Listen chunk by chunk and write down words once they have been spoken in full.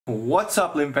What's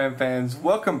up, Limfam fans?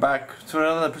 Welcome back to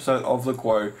another episode of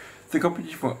LUQOTW, the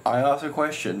competition where I ask a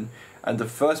question and the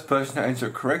first person to answer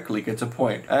it correctly gets a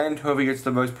point, and whoever gets the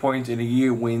most points in a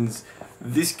year wins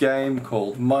this game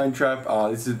called Mind Trap.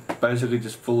 This is basically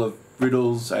just full of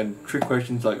riddles and trick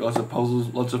questions, like lots of puzzles,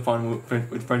 lots of fun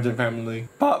with friends and family.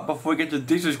 But before we get to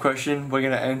this week's question, we're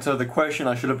going to answer the question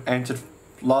I should have answered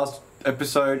last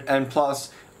episode and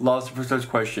plus last episode's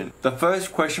question. The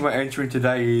first question we're answering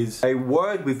today is a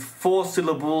word with 4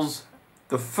 syllables.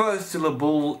 The first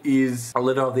syllable is a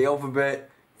letter of the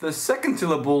alphabet. The second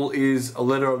syllable is a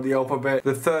letter of the alphabet.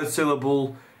 The third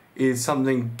syllable is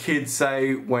something kids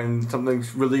say when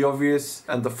something's really obvious.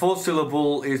 And the fourth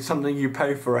syllable is something you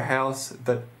pay for a house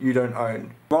that you don't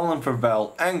own. Roland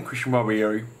Favel and Christian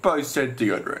Barbieri both said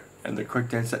deodorant. And the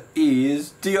correct answer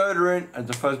is deodorant. And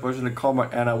the first person to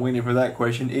comment and our winner for that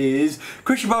question is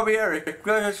Christian Barbieri.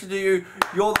 Congratulations to you.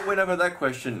 You're the winner for that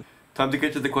question. Time to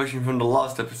get to the question from the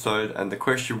last episode. And the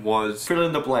question was fill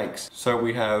in the blanks. So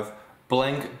we have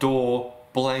blank door,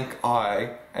 blank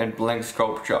eye, and blank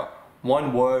sculpture.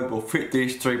 One word will fit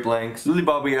these 3 blanks. Lily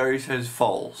Barbieri says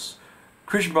false.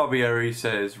 Christian Barbieri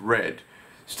says red.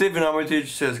 Stephen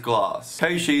Armitage says glass.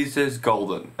 Keishi says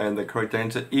golden. And the correct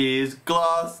answer is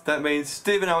glass. That means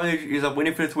Stephen Armitage is a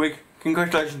winner for this week.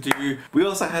 Congratulations to you. We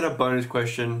also had a bonus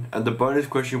question, and the bonus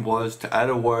question was to add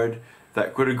a word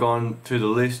that could have gone to the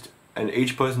list, and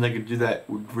each person that could do that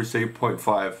would receive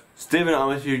 0.5. Stephen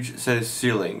Armitage says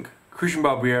ceiling. Christian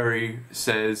Barbieri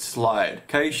says slide.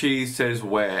 Keishi says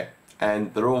where.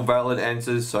 And they're all valid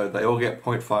answers, so they all get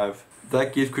 0.5.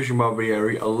 That gives Christian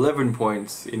Barbieri 11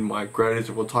 points in my greatest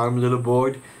of all time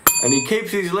leaderboard, and he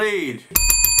keeps his lead.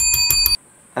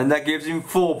 And that gives him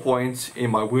 4 points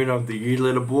in my winner of the year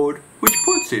leaderboard, which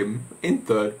puts him in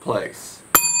 3rd place.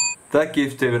 That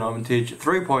gives Stephen Armitage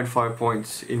 3.5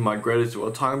 points in my greatest of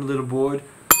all time leaderboard,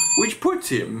 which puts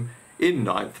him in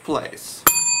 9th place.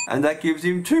 And that gives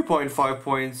him 2.5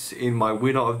 points in my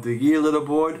winner of the year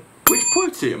leaderboard, which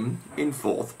puts him in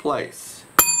 4th place.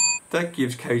 That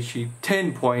gives Keishi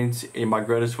 10 points in my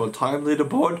greatest of all time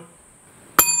leaderboard,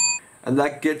 and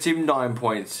that gets him 9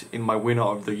 points in my winner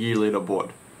of the year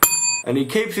leaderboard. And he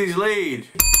keeps his lead.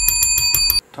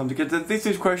 Time to get to this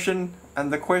week's question,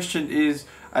 and the question is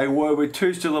a word with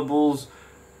 2 syllables,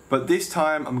 but this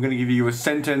time I'm going to give you a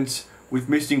sentence with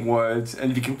missing words,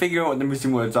 and if you can figure out what the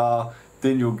missing words are,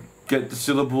 then you'll get the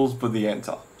syllables for the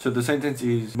answer. So the sentence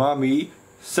is, Mommy,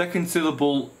 second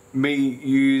syllable, me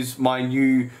use my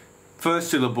new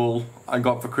first syllable I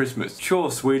got for Christmas.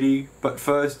 Sure, sweetie, but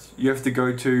first you have to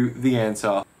go to the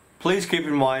answer. Please keep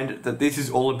in mind that this is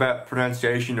all about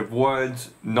pronunciation of words,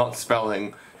 not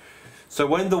spelling. So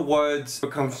when the words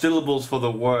become syllables for the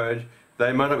word,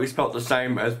 they might not be spelled the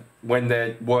same as when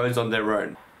they're words on their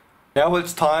own. Now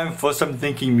it's time for some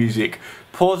thinking music.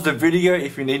 Pause the video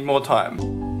if you need more time.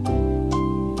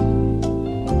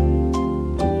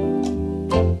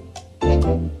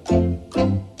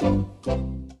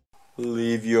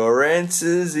 Leave your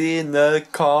answers in the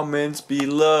comments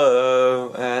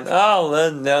below, and I'll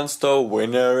announce the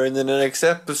winner in the next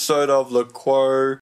episode of LUQOTW.